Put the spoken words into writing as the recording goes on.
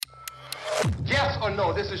Yes or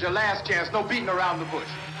no, this is your last chance. No beating around the bush.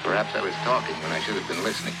 Perhaps I was talking when I should have been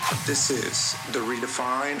listening. This is the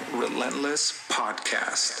Redefine Relentless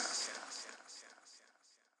podcast.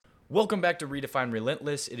 Welcome back to Redefine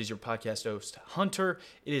Relentless. It is your podcast host, Hunter.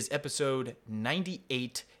 It is episode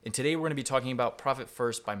 98, and today we're going to be talking about Profit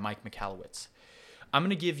First by Mike Michalowicz. I'm going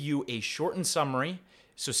to give you a shortened summary,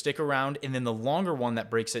 so stick around, and then the longer one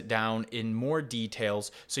that breaks it down in more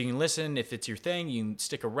details. So you can listen if it's your thing, you can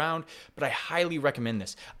stick around, but I highly recommend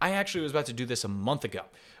this. I actually was about to do this a month ago,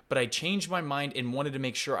 but I changed my mind and wanted to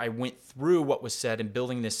make sure I went through what was said in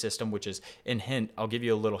building this system, which is, and hint, I'll give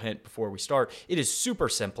you a little hint before we start. It is super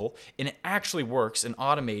simple, and it actually works in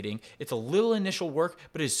automating. It's a little initial work,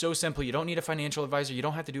 but it is so simple. You don't need a financial advisor. You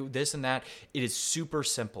don't have to do this and that. It is super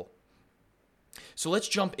simple. So let's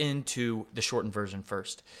jump into the shortened version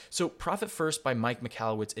first. So Profit First by Mike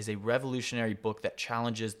Michalowicz is a revolutionary book that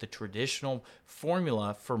challenges the traditional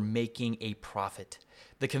formula for making a profit.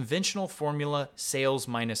 The conventional formula, sales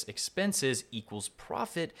minus expenses equals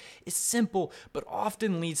profit, is simple, but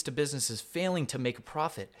often leads to businesses failing to make a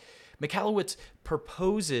profit. Michalowicz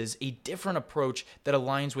proposes a different approach that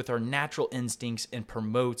aligns with our natural instincts and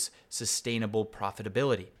promotes sustainable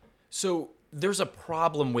profitability. So there's a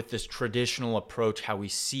problem with this traditional approach, how we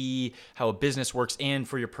see how a business works, and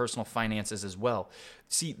for your personal finances as well.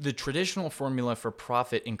 See, the traditional formula for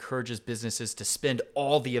profit encourages businesses to spend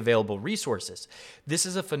all the available resources. This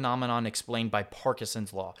is a phenomenon explained by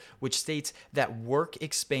Parkinson's law, which states that work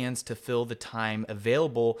expands to fill the time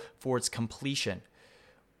available for its completion.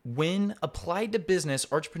 When applied to business,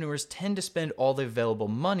 entrepreneurs tend to spend all the available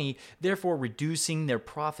money, therefore reducing their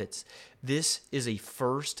profits. This is a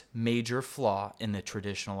first major flaw in the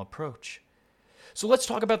traditional approach. So let's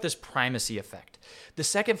talk about this primacy effect. The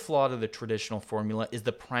second flaw to the traditional formula is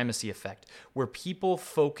the primacy effect, where people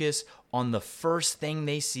focus on the first thing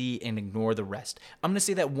they see and ignore the rest. I'm going to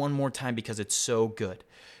say that one more time because it's so good.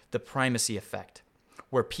 The primacy effect,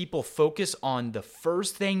 where people focus on the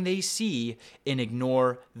first thing they see and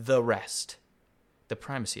ignore the rest. The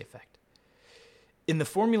primacy effect. In the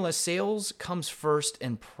formula, sales comes first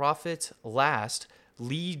and profit last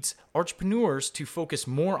leads entrepreneurs to focus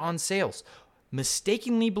more on sales,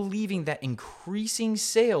 mistakenly believing that increasing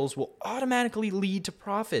sales will automatically lead to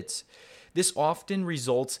profits. This often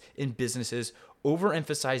results in businesses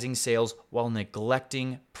overemphasizing sales while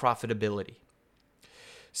neglecting profitability.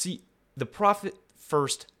 See, the profit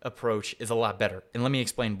first approach is a lot better, and let me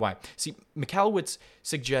explain why. See, Michalowicz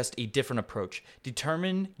suggests a different approach.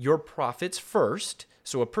 Determine your profits first,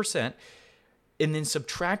 so a percent, and then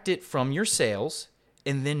subtract it from your sales,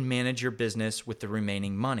 and then manage your business with the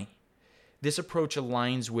remaining money. This approach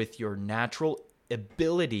aligns with your natural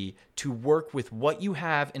ability to work with what you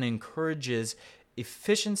have and encourages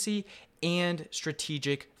efficiency and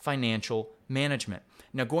strategic financial management.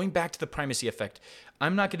 Now, going back to the primacy effect,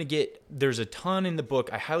 I'm not going to there's a ton in the book.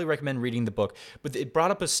 I highly recommend reading the book, but it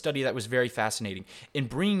brought up a study that was very fascinating. In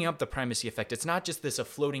bringing up the primacy effect, it's not just a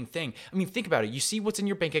floating thing. I mean, think about it. You see what's in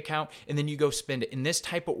your bank account, and then you go spend it in this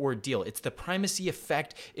type of ordeal. It's the primacy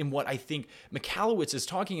effect in what I think Michalowicz is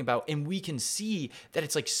talking about, and we can see that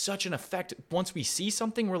it's like such an effect. Once we see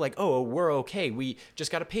something, we're like, oh, we're okay. We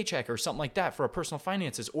just got a paycheck or something like that for our personal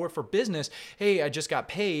finances, or for business, hey, I just got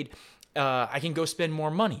paid. I can go spend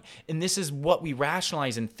more money. And this is what we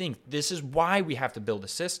rationalize and think. This is why we have to build a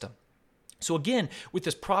system. So again, with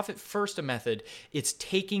this profit first method, it's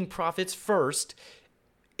taking profits first,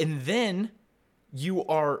 and then you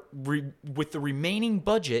are, with the remaining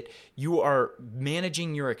budget, you are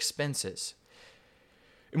managing your expenses.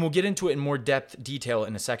 And we'll get into it in more detail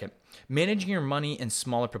in a second. Managing your money in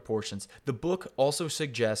smaller proportions. The book also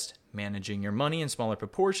suggests managing your money in smaller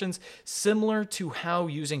proportions, similar to how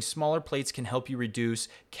using smaller plates can help you reduce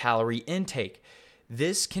calorie intake.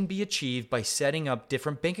 This can be achieved by setting up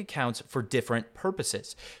different bank accounts for different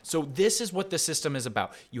purposes. So this is what the system is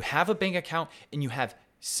about. You have a bank account and you have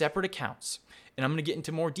separate accounts. And I'm going to get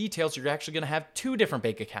into more details. You're actually going to have two different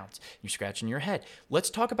bank accounts. You're scratching your head. Let's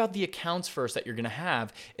talk about the accounts first that you're going to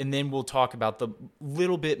have, and then we'll talk about the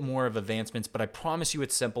little bit more of advancements, but I promise you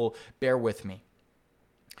it's simple. Bear with me.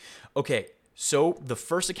 Okay, so the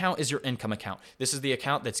first account is your income account. This is the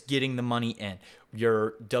account that's getting the money in.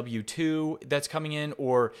 Your W-2 that's coming in,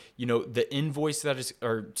 or the invoice that is,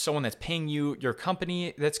 or someone that's paying you, your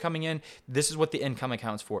company that's coming in. This is what the income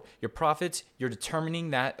account's for. Your profits, you're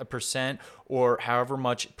determining that a percent or however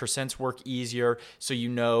much. Percents work easier, so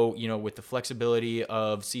with the flexibility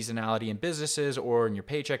of seasonality in businesses or in your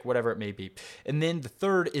paycheck, whatever it may be. And then the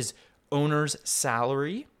third is owner's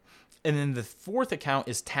salary. And then the fourth account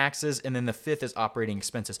is taxes, and then the fifth is operating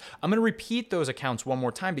expenses. I'm going to repeat those accounts one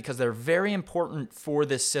more time because they're very important for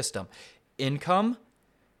this system. Income,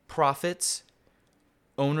 profits,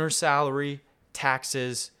 owner's salary,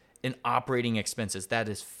 taxes, and operating expenses. That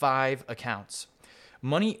is 5 accounts.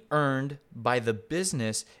 Money earned by the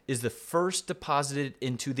business is the first deposited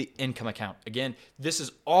into the income account. Again, this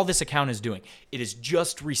is all this account is doing. It is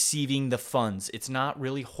just receiving the funds. It's not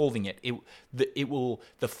really holding it.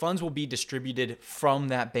 The funds will be distributed from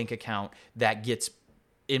that bank account that gets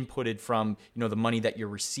inputted from, the money that you're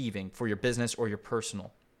receiving for your business or your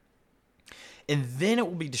personal. And then it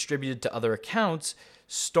will be distributed to other accounts,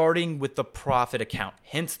 starting with the profit account.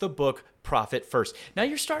 Hence the book, Profit First. Now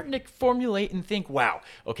you're starting to formulate and think, wow,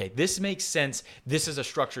 okay, this makes sense. This is a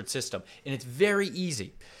structured system, and it's very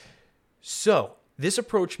easy. So this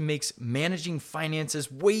approach makes managing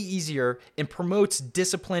finances way easier and promotes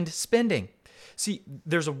disciplined spending. See,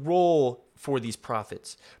 there's a role for these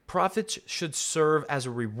profits. Profits should serve as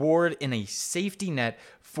a reward and a safety net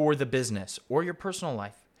for the business or your personal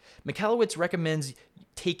life. Michalowicz recommends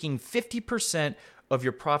taking 50% of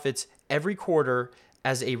your profits every quarter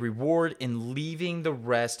as a reward and leaving the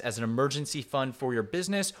rest as an emergency fund for your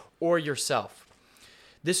business or yourself.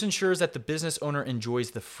 This ensures that the business owner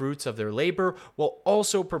enjoys the fruits of their labor while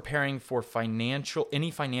also preparing for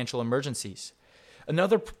any financial emergencies.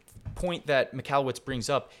 Another point that Michalowicz brings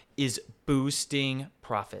up is boosting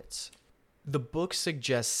profits. The book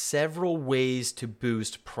suggests several ways to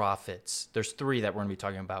boost profits. There's 3 that we're going to be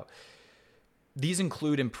talking about. These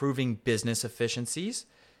include improving business efficiencies,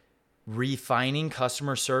 refining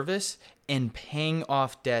customer service, and paying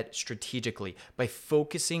off debt strategically. By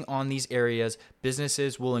focusing on these areas,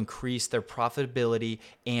 businesses will increase their profitability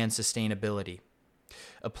and sustainability.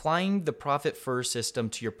 Applying the Profit First system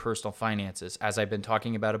to your personal finances. As I've been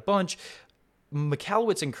talking about a bunch,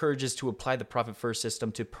 Michalowicz encourages to apply the Profit First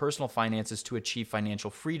system to personal finances to achieve financial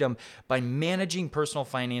freedom. By managing personal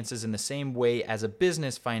finances in the same way as a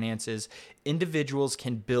business finances, individuals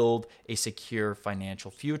can build a secure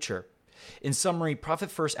financial future. In summary,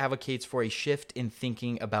 Profit First advocates for a shift in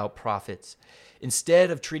thinking about profits. Instead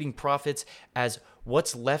of treating profits as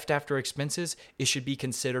what's left after expenses, it should be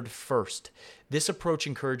considered first. This approach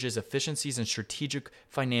encourages efficiencies and strategic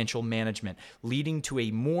financial management, leading to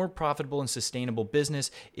a more profitable and sustainable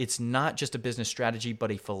business. It's not just a business strategy,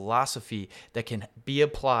 but a philosophy that can be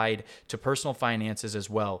applied to personal finances as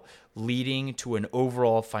well, leading to an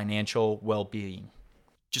overall financial well-being.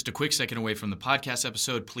 Just a quick second away from the podcast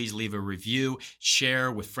episode, please leave a review, share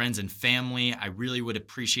with friends and family. I really would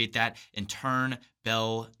appreciate that, and turn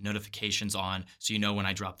bell notifications on so you know when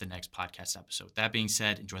I drop the next podcast episode. That being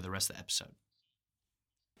said, enjoy the rest of the episode.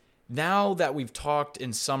 Now that we've talked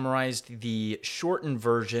and summarized the shortened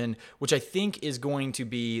version, which I think is going to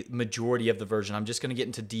be majority of the version, I'm just going to get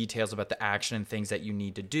into details about the action and things that you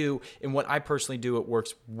need to do. And what I personally do, it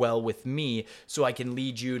works well with me, so I can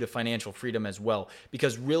lead you to financial freedom as well.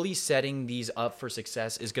 Because really setting these up for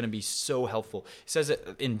success is going to be so helpful. It says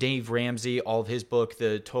it in Dave Ramsey, all of his book,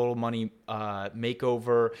 The Total Money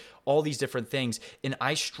Makeover, all these different things. And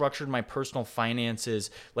I structured my personal finances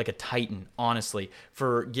like a titan, honestly,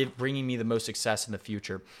 for bringing me the most success in the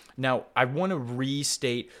future. Now, I want to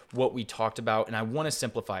restate what we talked about, and I want to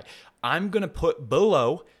simplify. I'm going to put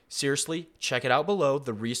below, seriously, check it out below,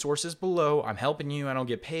 the resources below. I'm helping you. I don't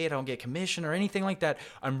get paid. I don't get commission or anything like that.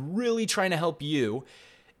 I'm really trying to help you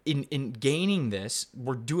in gaining this.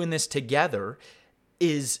 We're doing this together.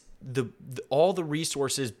 Is all the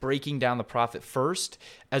resources breaking down the Profit First,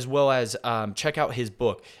 as well as check out his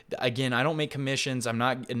book. Again, I don't make commissions. I'm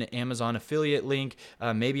not an Amazon affiliate link.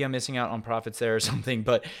 Maybe I'm missing out on profits there or something,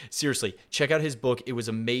 but seriously, check out his book. It was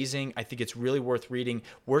amazing. I think it's really worth reading.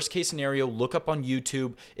 Worst case scenario, look up on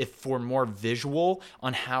YouTube for more visual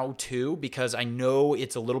on how to, because I know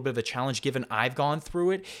it's a little bit of a challenge given I've gone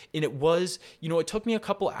through it. And it was, it took me a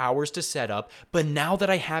couple hours to set up, but now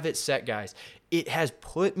that I have it set, guys, it has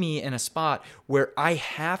put me in a spot where I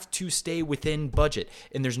have to stay within budget,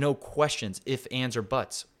 and there's no questions, if, ands, or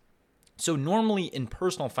buts. So normally in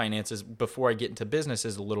personal finances, before I get into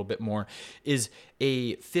businesses a little bit more, is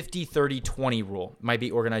a 50-30-20 rule. Might be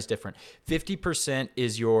organized different. 50%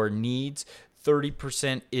 is your needs,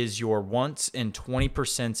 30% is your wants, and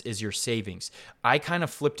 20% is your savings. I kind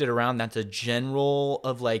of flipped it around. That's a general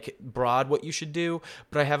of broad what you should do,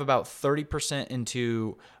 but I have about 30%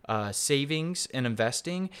 into savings and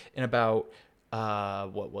investing, and about,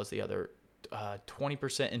 what was the other,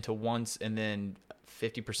 20% into wants, and then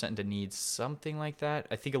 50% into needs, something like that.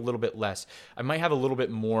 I think a little bit less. I might have a little bit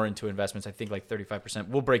more into investments. I think like 35%.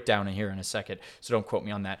 We'll break down in here in a second, so don't quote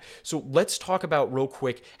me on that. So let's talk about real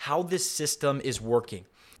quick how this system is working.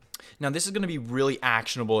 Now, this is going to be really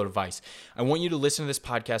actionable advice. I want you to listen to this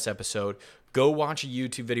podcast episode. Go watch a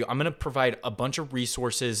YouTube video. I'm going to provide a bunch of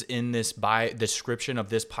resources in this description of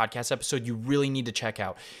this podcast episode you really need to check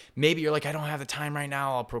out. Maybe you're like, I don't have the time right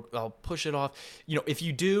now. I'll push it off. If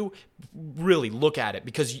you do, really look at it,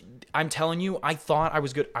 because I'm telling you, I thought I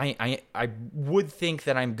was good. I would think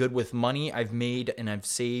that I'm good with money. I've made and I've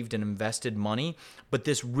saved and invested money, but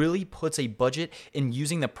this really puts a budget, and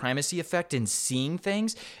using the primacy effect and seeing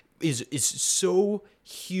things is so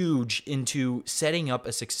huge into setting up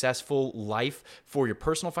a successful life for your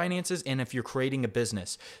personal finances and if you're creating a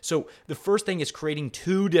business. So the first thing is creating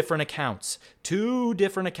two different accounts,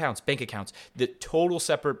 bank accounts, the total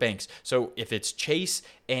separate banks. So if it's Chase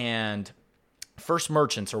and First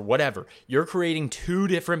Merchants or whatever, you're creating two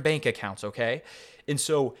different bank accounts, okay? And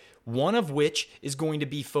so one of which is going to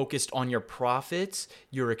be focused on your profits,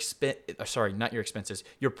 your profits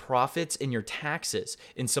and your taxes,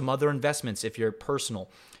 and some other investments if you're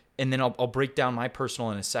personal. And then I'll break down my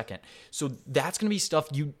personal in a second. So that's going to be stuff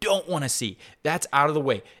you don't want to see. That's out of the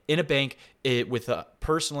way. In a bank, with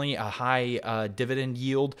personally a high dividend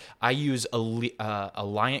yield, I use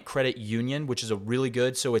Alliant Credit Union, which is a really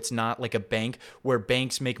good. So it's not like a bank where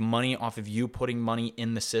banks make money off of you putting money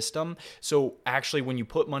in the system. So actually, when you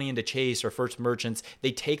put money into Chase or First Merchants,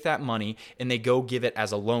 they take that money and they go give it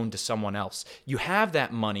as a loan to someone else. You have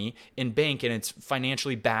that money in bank and it's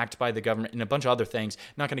financially backed by the government and a bunch of other things.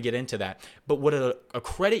 Not going to get into that. But what a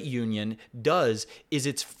credit union does is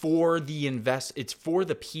it's for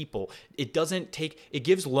the people. It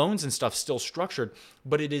gives loans and stuff still structured,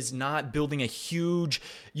 but it is not building a huge,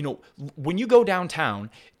 when you go downtown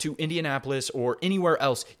to Indianapolis or anywhere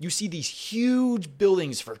else, you see these huge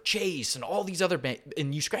buildings for Chase and all these other banks,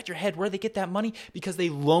 and you scratch your head, where they get that money? Because they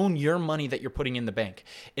loan your money that you're putting in the bank,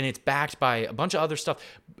 and it's backed by a bunch of other stuff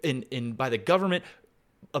and by the government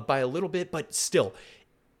by a little bit, but still,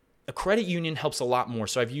 a credit union helps a lot more.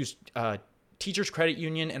 So I've used Teachers Credit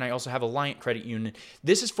Union, and I also have Alliant Credit Union.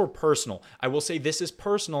 This is for personal. I will say this is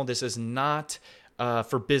personal. This is not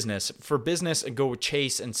for business. For business, go with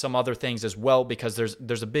Chase and some other things as well, because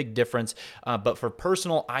there's a big difference. But for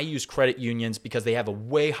personal, I use credit unions because they have a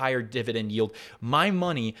way higher dividend yield. My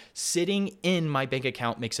money sitting in my bank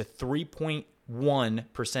account makes a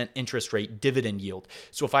 3.1% interest rate dividend yield.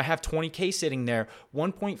 So if I have 20K sitting there,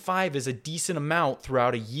 1.5 is a decent amount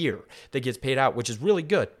throughout a year that gets paid out, which is really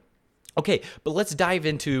good. Okay, but let's dive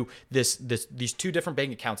into these two different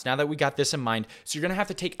bank accounts now that we got this in mind. So you're going to have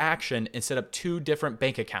to take action and set up two different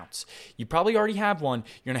bank accounts. You probably already have one.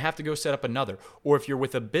 You're going to have to go set up another. Or if you're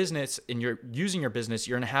with a business and you're using your business,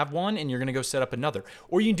 you're going to have one and you're going to go set up another.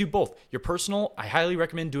 Or you can do both. Your personal, I highly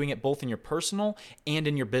recommend doing it both in your personal and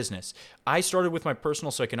in your business. I started with my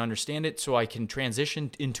personal so I can understand it, so I can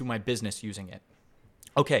transition into my business using it.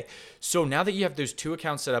 Okay, so now that you have those two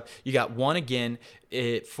accounts set up, you got one again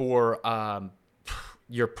for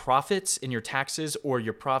your profits and your taxes, or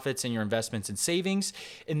your profits and your investments and savings.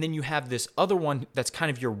 And then you have this other one that's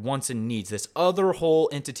kind of your wants and needs. This other whole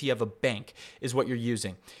entity of a bank is what you're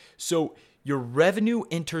using. So your revenue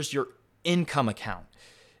enters your income account.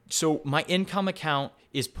 So my income account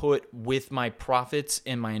is put with my profits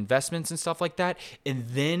and my investments and stuff like that. And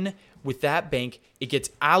then with that bank, it gets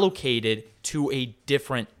allocated to a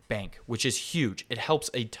different bank, which is huge. It helps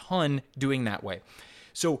a ton doing that way.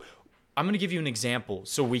 So I'm going to give you an example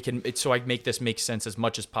so I make this make sense as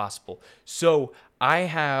much as possible. So I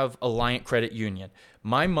have Alliant Credit Union.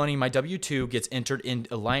 My money, my W-2 gets entered in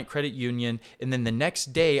Alliant Credit Union, and then the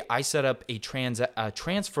next day I set up a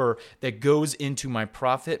transfer that goes into my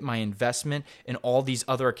profit, my investment, and all these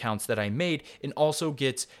other accounts that I made, and also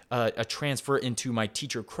gets a transfer into my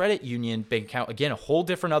Teacher Credit Union bank account. Again, a whole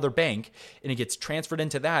different other bank, and it gets transferred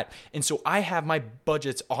into that. And so I have my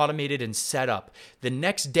budgets automated and set up. The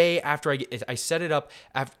next day after I set it up,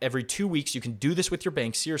 every 2 weeks, you can do this with your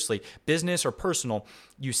bank, seriously, business or personal,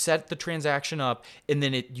 you set the transaction up, and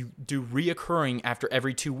then you do reoccurring after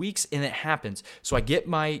every 2 weeks, and it happens. So I get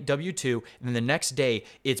my W-2, and then the next day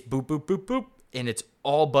it's boop, boop, boop, boop, and it's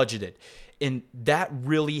all budgeted. And that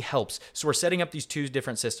really helps. So we're setting up these two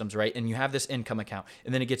different systems, right? And you have this income account,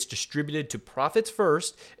 and then it gets distributed to profits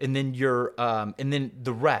first, and then and then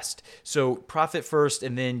the rest. So profit first,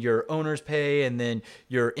 and then your owner's pay, and then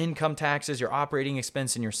your income taxes, your operating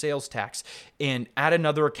expense, and your sales tax. And add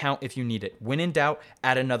another account if you need it. When in doubt,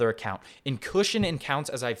 add another account. In cushion accounts,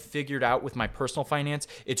 as I've figured out with my personal finance,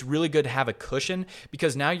 it's really good to have a cushion,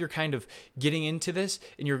 because now you're kind of getting into this,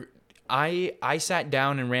 and I sat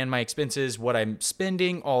down and ran my expenses, what I'm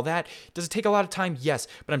spending, all that. Does it take a lot of time? Yes.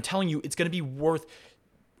 But I'm telling you, it's going to be worth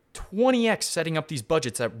 20x setting up these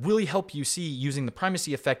budgets that really help you see using the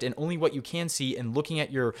primacy effect and only what you can see, and looking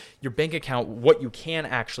at your bank account, what you can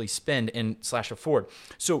actually spend and / afford.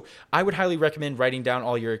 So I would highly recommend writing down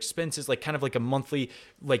all your expenses, like kind of like a monthly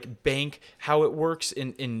like bank, how it works.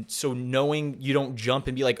 And so knowing you don't jump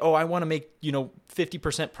and be like, oh, I want to make,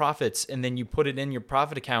 50% profits, and then you put it in your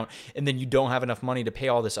profit account, and then you don't have enough money to pay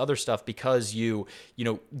all this other stuff because you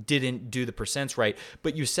didn't do the percents right.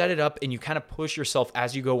 But you set it up, and you kind of push yourself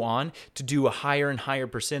as you go on to do a higher and higher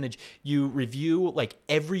percentage. You review like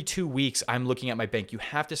every 2 weeks. I'm looking at my bank. You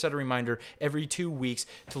have to set a reminder every 2 weeks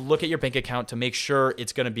to look at your bank account to make sure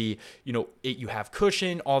it's going to be, you have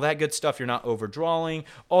cushion, all that good stuff. You're not overdrawing,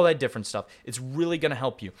 all that different stuff. It's really going to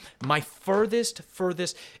help you. My furthest,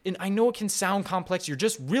 and I know it can sound complex.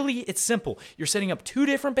 It's simple. You're setting up 2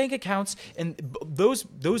 different bank accounts, and those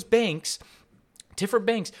banks, different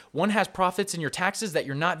banks, one has profits and your taxes that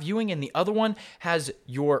you're not viewing, and the other one has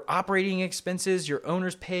your operating expenses, your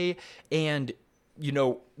owner's pay, and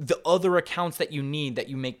the other accounts that you need that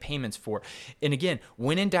you make payments for. And again,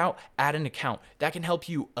 when in doubt, add an account. That can help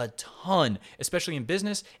you a ton, especially in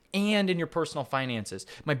business and in your personal finances.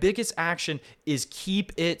 My biggest action is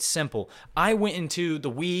keep it simple. I went into the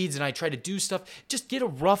weeds and I tried to do stuff. Just get a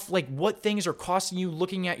rough, like what things are costing you,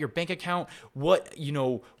 looking at your bank account, what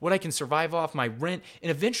I can survive off, my rent, and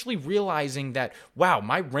eventually realizing that, wow,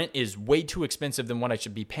 my rent is way too expensive than what I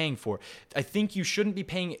should be paying for. I think you shouldn't be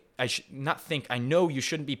paying, I know you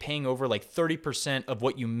shouldn't be paying over like 30% of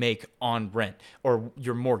what you make on rent or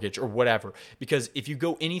your mortgage or whatever. Because if you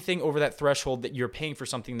go anything over that threshold, that you're paying for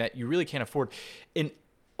something that you really can't afford. And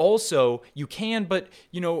also, you can, but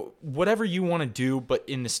whatever you want to do, but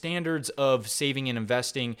in the standards of saving and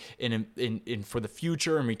investing in for the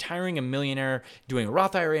future and retiring a millionaire, doing a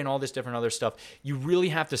Roth IRA and all this different other stuff, you really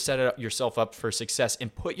have to set yourself up for success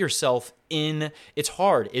and put yourself in. It's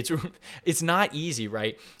hard. It's not easy,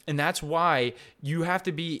 right? And that's why you have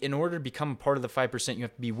to be, in order to become a part of the 5%, you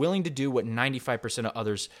have to be willing to do what 95% of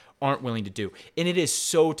others aren't willing to do. And it is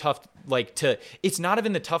so tough, it's not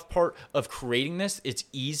even the tough part of creating this. It's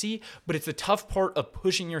easy, but it's the tough part of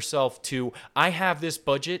pushing yourself to, I have this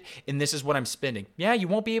budget and this is what I'm spending. Yeah, you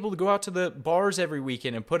won't be able to go out to the bars every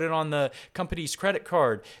weekend and put it on the company's credit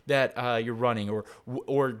card that you're running,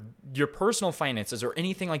 or your personal finances or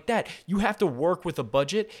anything like that. You have to work with a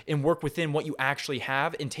budget and work within what you actually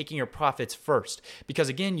have and taking your profits first. Because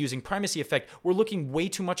again, using primacy effect, we're looking way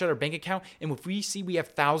too much at our bank account. And if we see we have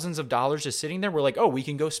thousands of dollars just sitting there, we're like, oh, we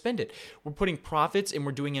can go spend it. We're putting profits and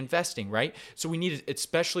we're doing investing, right? So we need,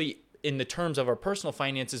 especially in the terms of our personal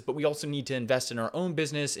finances, but we also need to invest in our own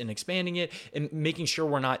business and expanding it and making sure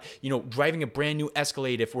we're not, driving a brand new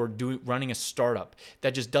Escalade if we're running a startup.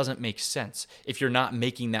 That just doesn't make sense if you're not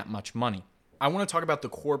making that much money. I want to talk about the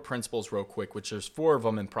core principles real quick, which there's 4 of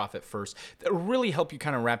them in Profit First that really help you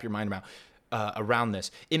kind of wrap your mind around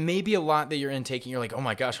this. It may be a lot that you're intaking. You're like, oh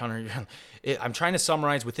my gosh, Hunter, I'm trying to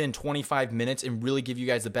summarize within 25 minutes and really give you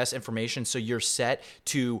guys the best information so you're set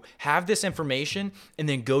to have this information and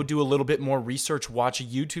then go do a little bit more research, watch a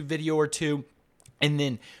YouTube video or 2, and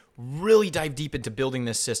then really dive deep into building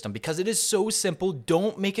this system, because it is so simple.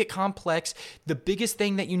 Don't make it complex. The biggest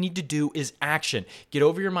thing that you need to do is action. Get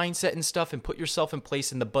over your mindset and stuff and put yourself in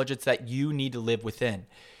place in the budgets that you need to live within.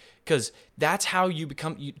 Because that's how you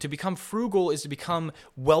become frugal, is to become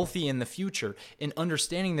wealthy in the future. And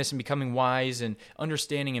understanding this and becoming wise and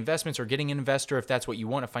understanding investments, or getting an investor if that's what you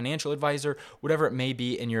want, a financial advisor, whatever it may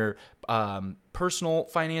be in your personal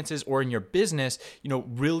finances or in your business,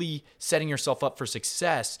 really setting yourself up for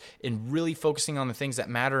success and really focusing on the things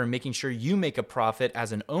that matter and making sure you make a profit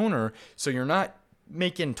as an owner, so you're not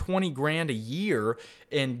making 20 grand a year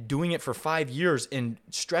and doing it for 5 years and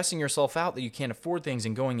stressing yourself out that you can't afford things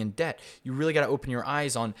and going in debt. You really got to open your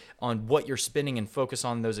eyes on what you're spending and focus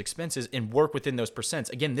on those expenses and work within those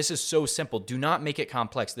percents. Again, this is so simple. Do not make it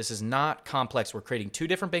complex. This is not complex. We're creating 2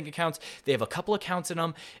 different bank accounts. They have a couple accounts in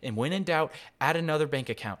them, and when in doubt, add another bank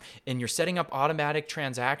account. And you're setting up automatic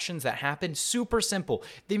transactions that happen. Super simple.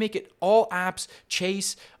 They make it all apps,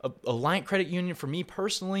 Chase, Alliant Credit Union for me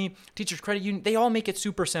personally, Teachers Credit Union, they all make make it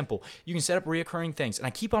super simple. You can set up reoccurring things. And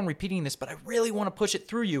I keep on repeating this, but I really want to push it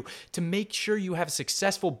through you to make sure you have a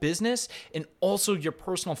successful business and also your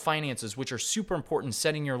personal finances, which are super important in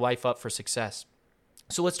setting your life up for success.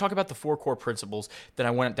 So let's talk about the 4 core principles that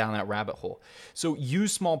I went down that rabbit hole. So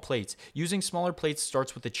use small plates. Using smaller plates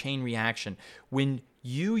starts with a chain reaction. When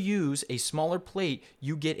you use a smaller plate,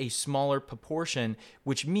 you get a smaller proportion,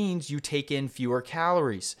 which means you take in fewer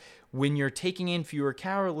calories. When you're taking in fewer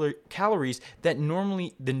calories than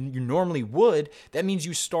you normally would, that means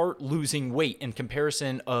you start losing weight in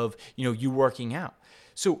comparison of, you working out.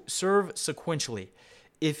 So serve sequentially.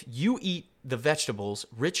 If you eat the vegetables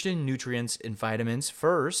rich in nutrients and vitamins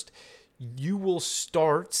first, you will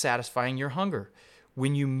start satisfying your hunger.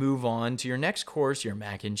 When you move on to your next course, your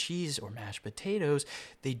mac and cheese or mashed potatoes,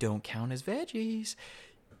 they don't count as veggies.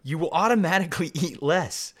 You will automatically eat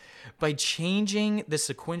less. By changing the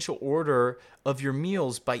sequential order of your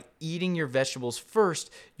meals, by eating your vegetables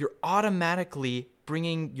first, you're automatically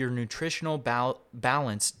bringing your nutritional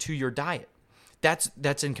balance to your diet.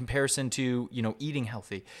 That's in comparison to, eating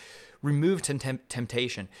healthy. Remove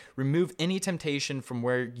temptation. Remove any temptation from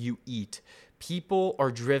where you eat. People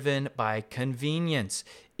are driven by convenience.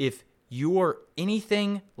 If you are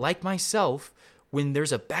anything like myself, when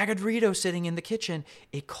there's a bag of Doritos sitting in the kitchen,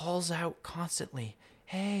 it calls out constantly,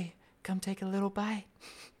 "Hey, come take a little bite."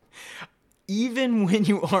 Even when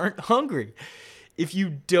you aren't hungry. If you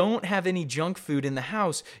don't have any junk food in the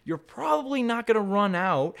house, you're probably not going to run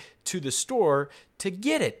out to the store to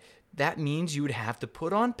get it. That means you would have to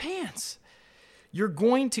put on pants. You're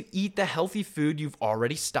going to eat the healthy food you've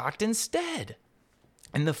already stocked instead.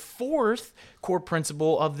 And the 4th core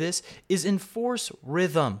principle of this is enforce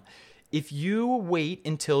rhythm. If you wait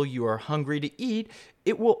until you are hungry to eat,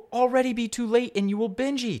 it will already be too late and you will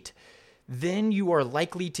binge eat. Then you are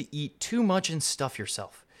likely to eat too much and stuff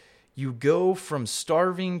yourself. You go from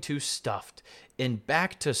starving to stuffed and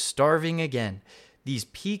back to starving again. These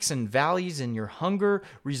peaks and valleys in your hunger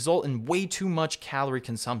result in way too much calorie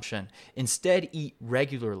consumption. Instead, eat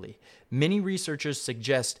regularly. Many researchers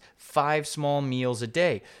suggest 5 small meals a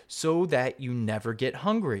day so that you never get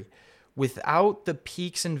hungry. Without the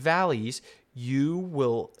peaks and valleys, you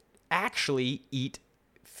will actually eat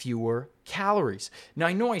fewer calories. Now,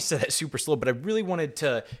 I know I said that super slow, but I really wanted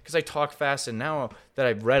to, because I talk fast, and now that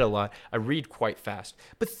I've read a lot, I read quite fast.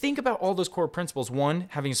 But think about all those core principles. 1,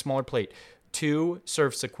 having a smaller plate. 2,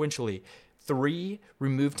 serve sequentially. 3,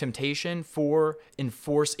 remove temptation. 4,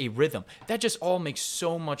 enforce a rhythm. That just all makes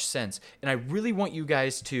so much sense. And I really want you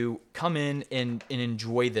guys to come in and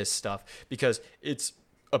enjoy this stuff because it's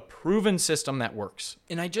a proven system that works.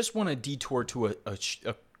 And I just want to detour to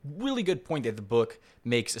a really good point that the book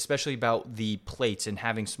makes, especially about the plates and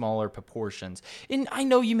having smaller proportions. And I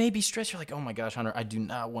know you may be stressed. You're like, "Oh my gosh, Hunter, I do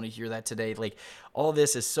not want to hear that today. Like, all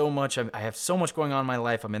this is so much. I have so much going on in my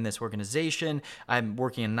life. I'm in this organization. I'm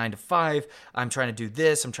working a 9 to 5. I'm trying to do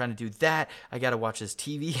this. I'm trying to do that. I got to watch this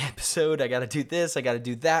TV episode. I got to do this. I got to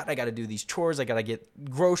do that. I got to do these chores. I got to get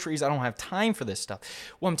groceries. I don't have time for this stuff."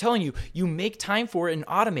 Well, I'm telling you, you make time for it and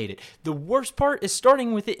automate it. The worst part is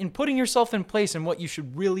starting with it and putting yourself in place in what you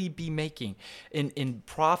should really be making in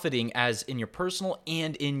profiting as in your personal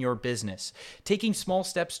and in your business. Taking small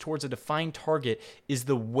steps towards a defined target is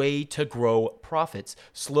the way to grow profits.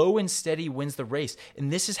 Slow and steady wins the race. And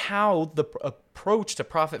this is how the approach to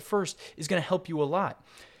profit first is going to help you a lot.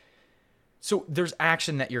 So there's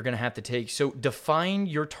action that you're going to have to take. So define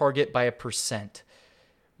your target by a percent.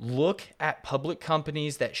 Look at public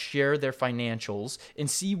companies that share their financials and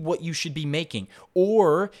see what you should be making.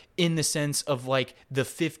 Or in the sense of like the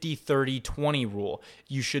 50-30-20 rule,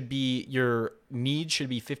 your needs should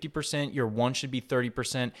be 50%, your wants should be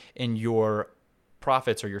 30%, and your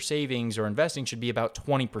profits or your savings or investing should be about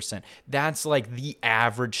 20%. That's like the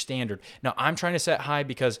average standard. Now, I'm trying to set high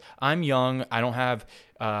because I'm young. I don't have,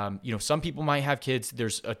 some people might have kids.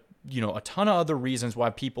 There's a ton of other reasons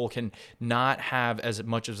why people can not have as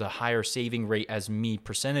much as a higher saving rate as me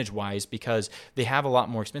percentage wise because they have a lot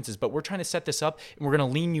more expenses. But we're trying to set this up and we're going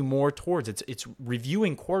to lean you more towards it's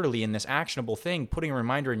reviewing quarterly in this actionable thing, putting a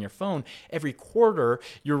reminder in your phone every quarter.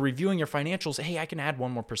 You're reviewing your financials. Hey, I can add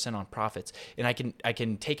 1 more % on profits and I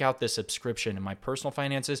can take out this subscription in my personal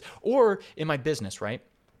finances or in my business, right?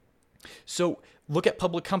 So look at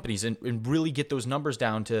public companies and really get those numbers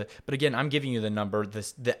down to, but again, I'm giving you the number,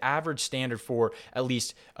 the average standard for at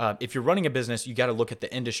least, if you're running a business, you got to look at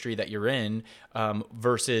the industry that you're in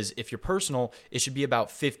versus if you're personal, it should be about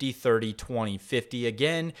 50-30-20, 50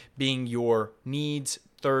 again being your needs,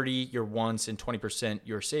 30 your wants and 20%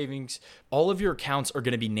 your savings. All of your accounts are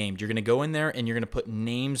going to be named. You're going to go in there and you're going to put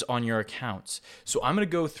names on your accounts. So I'm going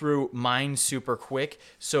to go through mine super quick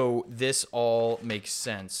so this all makes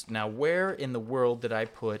sense. Now, where in the world did I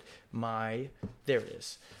put there it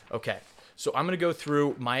is. Okay. So I'm going to go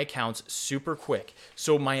through my accounts super quick.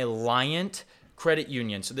 So my Alliant Credit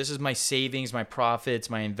Union. So this is my savings, my profits,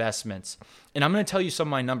 my investments. And I'm going to tell you some of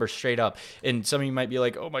my numbers straight up. And some of you might be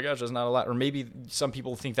like, oh my gosh, that's not a lot. Or maybe some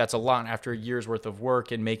people think that's a lot after a year's worth of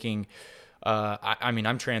work and making,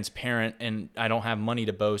 I'm transparent and I don't have money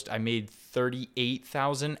to boast. I made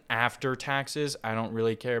 $38,000 after taxes. I don't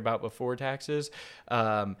really care about before taxes.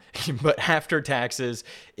 But after taxes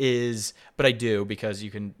but I do because you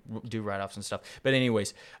can do write-offs and stuff. But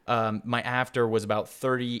anyways, my after was about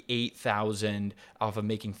 $38,000 off of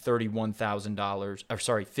making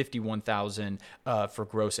 $51,000 for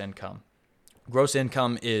gross income. Gross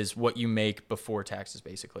income is what you make before taxes,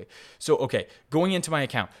 basically. So, okay, going into my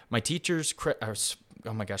account, my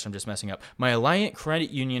oh my gosh, I'm just messing up. My Alliant Credit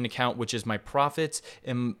Union account, which is my profits,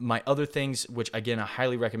 and my other things, which again, I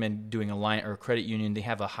highly recommend doing Alliant or a credit union. They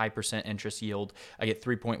have a high percent interest yield. I get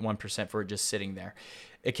 3.1% for it just sitting there.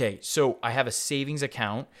 Okay, so I have a savings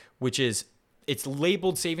account, it's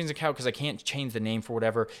labeled savings account because I can't change the name for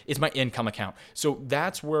whatever. It's my income account. So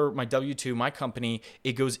that's where my W-2, my company,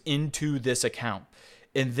 it goes into this account.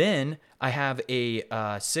 And then I have a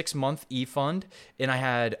 6-month e-fund, and I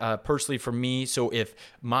had personally for me. So if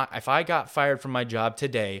I got fired from my job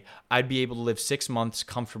today, I'd be able to live 6 months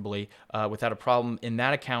comfortably without a problem. In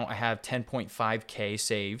that account, I have $10.5K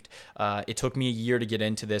saved. It took me a year to get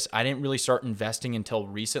into this. I didn't really start investing until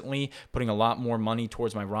recently, putting a lot more money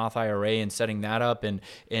towards my Roth IRA and setting that up, and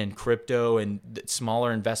crypto and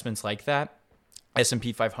smaller investments like that,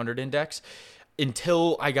 S&P 500 index.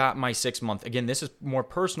 Until I got my 6 month. Again, this is more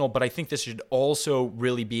personal, but I think this should also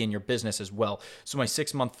really be in your business as well. So my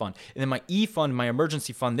 6 month fund. And then my E-fund, my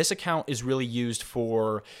emergency fund, this account is really used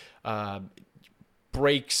for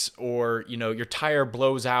breaks, or your tire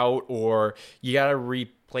blows out, or you got to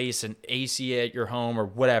replace an AC at your home or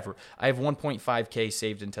whatever. I have 1.5K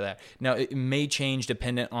saved into that. Now, it may change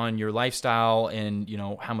dependent on your lifestyle and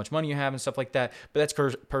how much money you have and stuff like that, but that's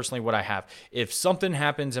personally what I have. If something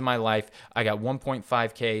happens in my life, I got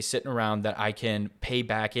 1.5K sitting around that I can pay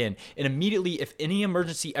back in. And immediately, if any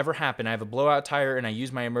emergency ever happened, I have a blowout tire and I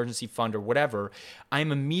use my emergency fund or whatever,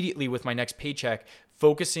 I'm immediately with my next paycheck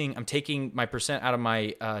I'm taking my percent out of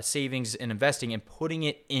my savings and investing and putting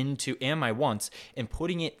it into, and my wants, and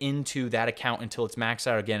putting it into that account until it's maxed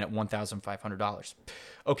out again at $1,500.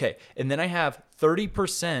 Okay, and then I have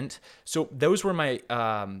 30%. So those were my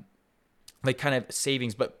kind of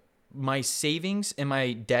savings, but my savings and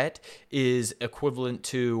my debt is equivalent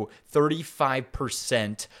to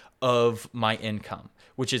 35% of my income,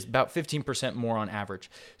 which is about 15% more on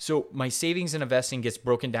average. So my savings and investing gets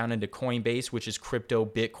broken down into Coinbase, which is crypto,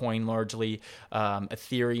 Bitcoin largely,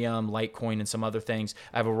 Ethereum, Litecoin, and some other things.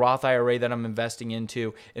 I have a Roth IRA that I'm investing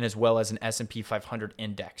into, and as well as an S&P 500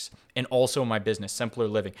 index. And also my business, Simpler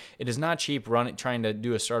Living. It is not cheap trying to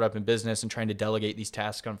do a startup in business and trying to delegate these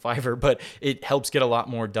tasks on Fiverr, but it helps get a lot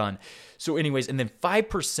more done. So anyways, and then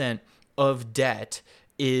 5% of debt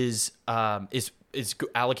is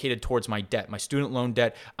allocated towards my debt, my student loan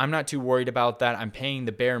debt. I'm not too worried about that. I'm paying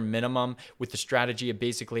the bare minimum with the strategy of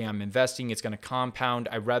basically I'm investing. It's going to compound.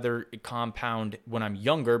 I'd rather it compound when I'm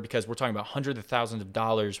younger, because we're talking about hundreds of thousands of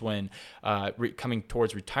dollars when coming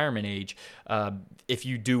towards retirement age. If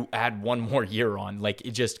you do add one more year on, like,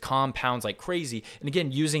 it just compounds like crazy. And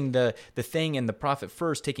again, using the thing and the profit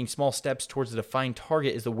first, taking small steps towards a defined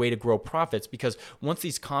target is the way to grow profits, because once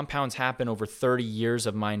these compounds happen over 30 years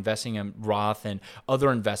of my investing in Roth and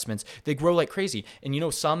other investments, they grow like crazy.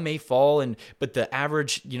 And some may fall, but the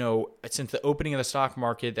average, since the opening of the stock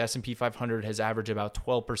market, the S&P 500 has averaged about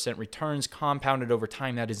 12% returns compounded over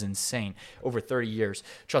time. That is insane. Over 30 years.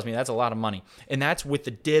 Trust me, that's a lot of money. And that's with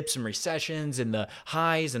the dips and recessions and the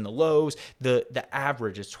highs and the lows. The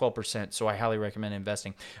average is 12%. So I highly recommend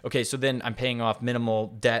investing. Okay, so then I'm paying off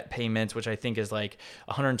minimal debt payments, which I think is like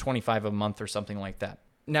 $125 a month or something like that.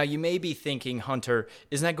 Now, you may be thinking, Hunter,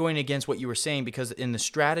 isn't that going against what you were saying? Because in the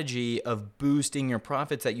strategy of boosting your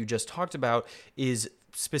profits that you just talked about is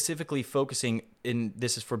specifically focusing in,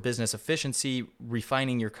 this is for business efficiency,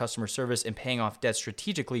 refining your customer service, and paying off debt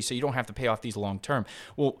strategically so you don't have to pay off these long term.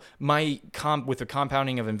 Well, with the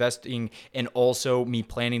compounding of investing and also me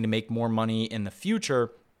planning to make more money in the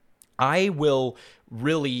future, I will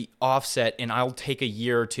really offset, and I'll take a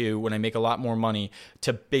year or two when I make a lot more money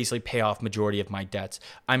to basically pay off majority of my debts.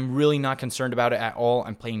 I'm really not concerned about it at all.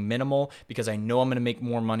 I'm paying minimal because I know I'm going to make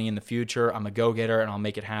more money in the future. I'm a go-getter and I'll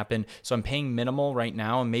make it happen. So I'm paying minimal right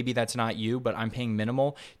now, and maybe that's not you, but I'm paying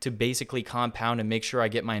minimal to basically compound and make sure I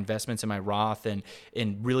get my investments in my Roth and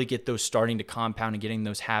really get those starting to compound and getting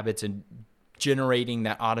those habits and generating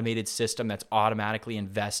that automated system that's automatically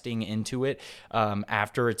investing into it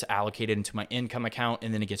after it's allocated into my income account,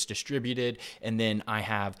 and then it gets distributed. And then I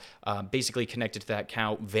have basically connected to that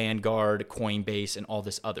account Vanguard, Coinbase, and all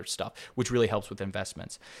this other stuff, which really helps with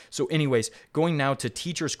investments. So anyways, going now to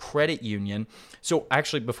Teachers Credit Union. So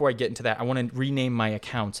actually, before I get into that, I want to rename my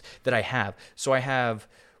accounts that I have. So I have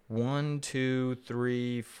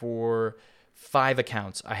 5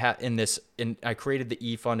 accounts I have in this, and I created the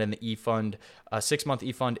eFund and the eFund 6-month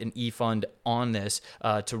eFund and eFund on this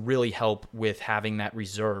to really help with having that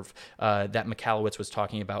reserve that Michalowicz was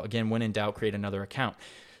talking about. Again, when in doubt, create another account.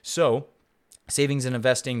 So savings and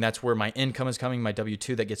investing, that's where my income is coming, my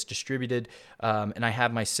W-2 that gets distributed. And I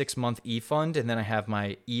have my 6-month eFund, and then I have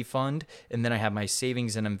my eFund, and then I have my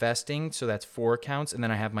savings and investing. So that's 4 accounts. And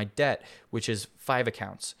then I have my debt, which is 5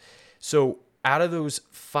 accounts. So out of those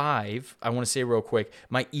 5, I want to say real quick,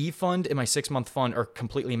 my eFund and my 6-month fund are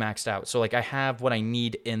completely maxed out. So like I have what I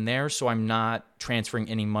need in there, so I'm not transferring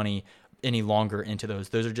any money any longer into those.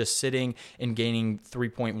 Those are just sitting and gaining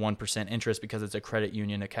 3.1% interest because it's a credit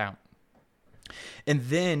union account. And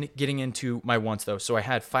then getting into my wants though. So I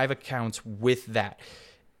had 5 accounts with that.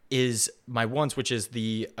 Is my wants, which is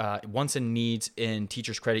the wants and needs in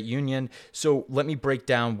Teachers Credit Union. So let me break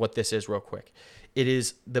down what this is real quick. It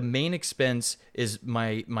is the main expense is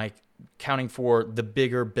my accounting for the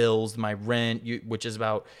bigger bills, my rent, which is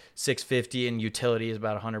about $650, and utility is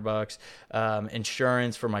about $100.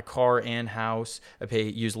 Insurance for my car and house, I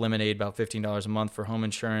use Lemonade about $15 a month for home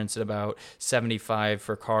insurance, and about $75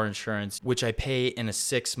 for car insurance, which I pay in a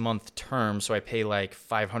 6-month term. So I pay like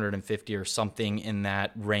 $550 or something in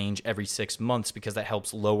that range every 6 months because that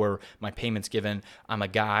helps lower my payments. Given I'm a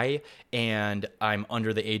guy and I'm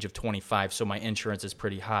under the age of 25, so my insurance is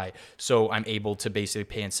pretty high. So I'm able to basically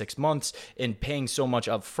pay in 6 months. And paying so much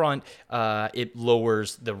up front, it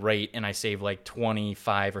lowers the rate, and I save like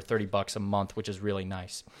 $25 or $30 a month, which is really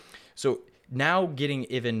nice. So now getting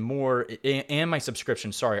even more, and my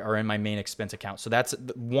subscriptions, are in my main expense account. So that's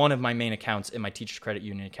one of my main accounts in my Teachers Credit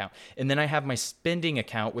Union account. And then I have my spending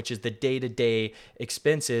account, which is the day-to-day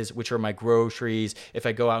expenses, which are my groceries. If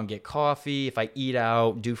I go out and get coffee, if I eat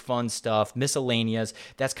out, do fun stuff, miscellaneous,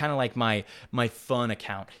 that's kind of like my fun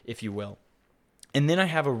account, if you will. And then I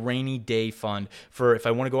have a rainy day fund for if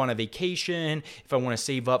I want to go on a vacation, if I want to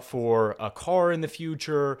save up for a car in the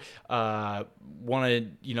future, want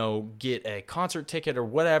to, get a concert ticket or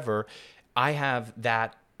whatever. I have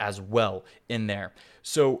that as well in there.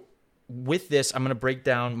 So with this, I'm going to break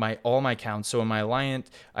down all my accounts. So in my Alliant,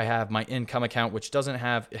 I have my income account, which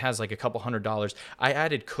it has like a couple $100. I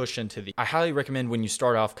added cushion to I highly recommend when you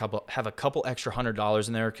start off, have a couple extra $100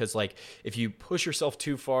 in there, because like if you push yourself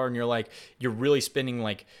too far and you're really spending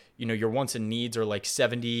like, your wants and needs are like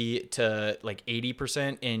 70 to like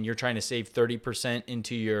 80%, and you're trying to save 30%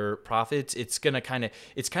 into your profits, it's kind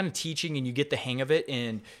of teaching, and you get the hang of it,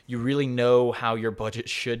 and you really know how your budget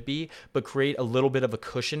should be, but create a little bit of a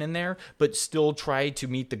cushion in there, but still try to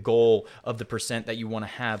meet the goal of the percent that you want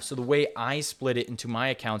to have. So the way I split it into my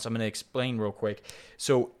accounts, I'm going to explain real quick.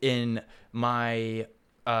 So in my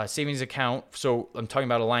savings account, so I'm talking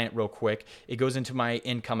about Alliant real quick. It goes into my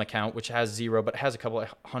income account, which has 0, but has a couple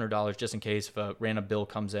of $100 just in case if a random bill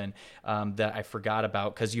comes in that I forgot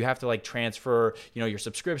about, because you have to like transfer, your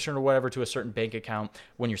subscription or whatever to a certain bank account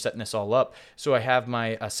when you're setting this all up. So I have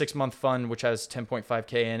my 6-month fund, which has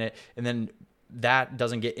 10.5K in it, and then that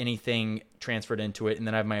doesn't get anything transferred into it. And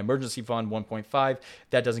then I have my emergency fund, 1.5.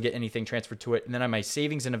 That doesn't get anything transferred to it. And then I have my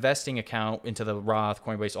savings and investing account into the Roth,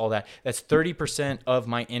 Coinbase, all that. That's 30% of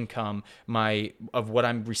my income, of what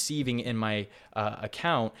I'm receiving in my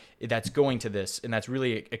account, that's going to this. And that's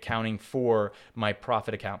really accounting for my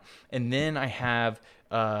profit account. And then I have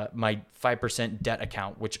my 5% debt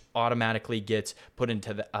account, which automatically gets put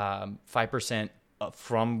into the 5%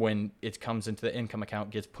 from when it comes into the income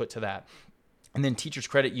account, gets put to that. And then Teachers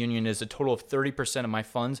Credit Union is a total of 30% of my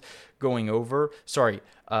funds going over.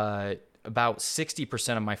 about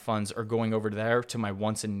 60% of my funds are going over there to my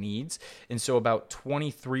wants and needs. And so about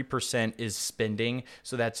 23% is spending.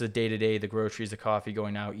 So that's the day-to-day, the groceries, the coffee,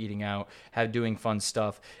 going out, eating out, doing fun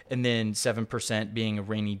stuff. And then 7% being a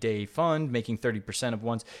rainy day fund, making 30% of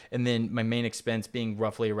wants. And then my main expense being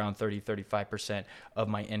roughly around 35% of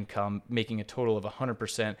my income, making a total of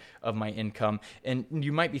 100% of my income. And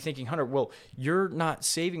you might be thinking, Hunter, well, you're not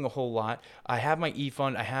saving a whole lot. I have my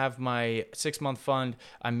E-fund, I have my 6-month fund,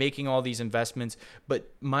 I'm making all these investments,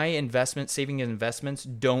 but my saving and investments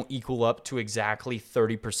don't equal up to exactly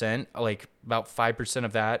 30%, like about 5%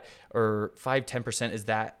 of that, or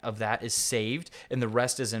 10% is saved, and the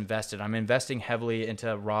rest is invested. I'm investing heavily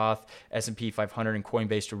into Roth, S&P 500, and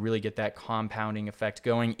Coinbase to really get that compounding effect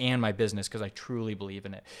going, and my business, because I truly believe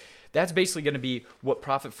in it. That's basically going to be what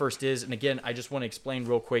Profit First is. And again, I just want to explain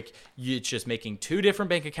real quick. It's just making 2 different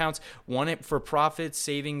bank accounts, one for profits,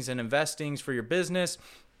 savings, and investings for your business,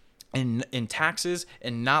 in taxes,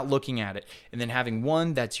 and not looking at it. And then having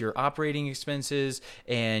one that's your operating expenses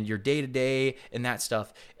and your day-to-day and that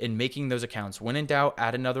stuff, and making those accounts. When in doubt,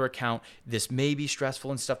 add another account. This may be stressful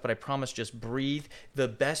and stuff, but I promise, just breathe. The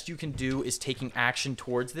best you can do is taking action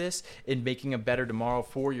towards this and making a better tomorrow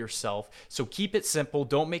for yourself. So keep it simple.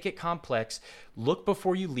 Don't make it complex. Look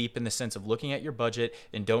before you leap, in the sense of looking at your budget,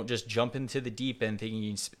 and don't just jump into the deep end thinking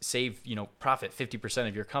you can save, profit 50%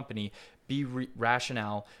 of your company. Be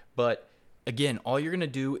rational. But again, all you're going to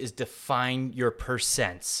do is define your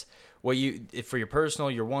percents. For your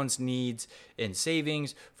personal, your wants, needs, and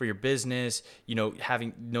savings. For your business,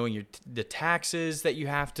 knowing the taxes that you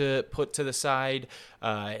have to put to the side,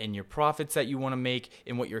 and your profits that you want to make,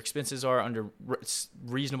 and what your expenses are under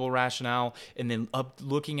reasonable rationale, and then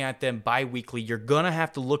looking at them bi-weekly. You're gonna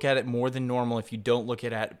have to look at it more than normal if you don't look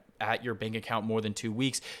at your bank account more than 2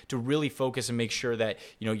 weeks, to really focus and make sure that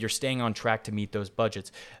you're staying on track to meet those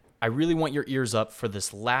budgets. I really want your ears up for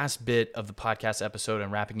this last bit of the podcast episode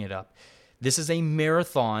and wrapping it up. This is a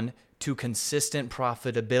marathon to consistent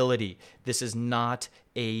profitability. This is not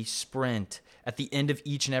a sprint. At the end of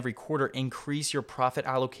each and every quarter, increase your profit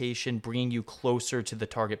allocation, bringing you closer to the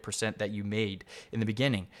target percent that you made in the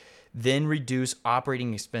beginning. Then reduce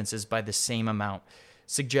operating expenses by the same amount.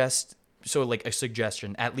 Like a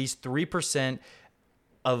suggestion, at least 3%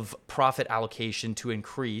 of profit allocation to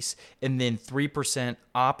increase, and then 3%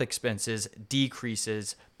 op expenses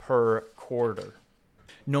decreases per quarter.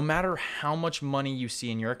 No matter how much money you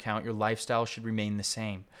see in your account, your lifestyle should remain the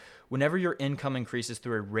same. Whenever your income increases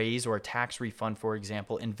through a raise or a tax refund, for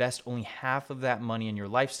example, invest only half of that money in your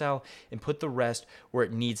lifestyle and put the rest where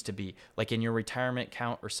it needs to be, like in your retirement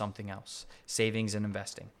account or something else, savings and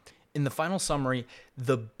investing. In the final summary,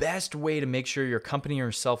 the best way to make sure your company or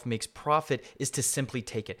yourself makes profit is to simply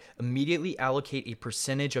take it. Immediately allocate a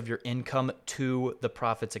percentage of your income to the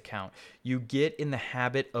profits account. You get in the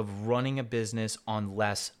habit of running a business on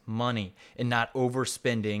less money and not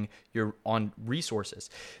overspending on resources.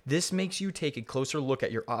 This makes you take a closer look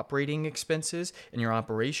at your operating expenses and your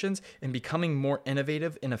operations, and becoming more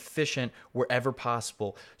innovative and efficient wherever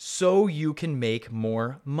possible, so you can make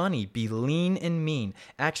more money. Be lean and mean.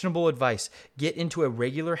 Actionable advice: get into a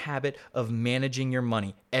regular habit of managing your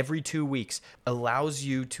money. Every 2 weeks allows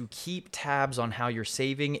you to keep tabs on how you're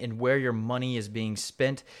saving and where your money is being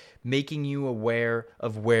spent, making you aware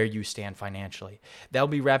of where you stand financially. That'll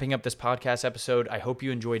be wrapping up this podcast episode. I hope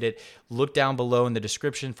you enjoyed it. Look down below in the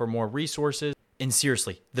description for more resources. And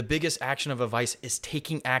seriously, the biggest action of advice is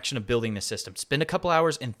taking action of building the system. Spend a couple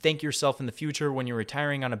hours and thank yourself in the future when you're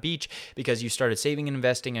retiring on a beach, because you started saving and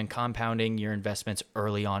investing and compounding your investments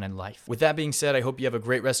early on in life. With that being said, I hope you have a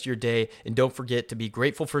great rest of your day, and don't forget to be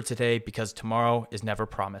grateful for today, because tomorrow is never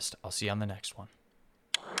promised. I'll see you on the next one.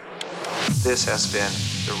 This has been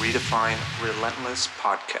the Redefine Relentless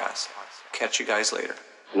podcast. Catch you guys later.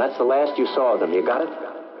 And that's the last you saw of them. You got it?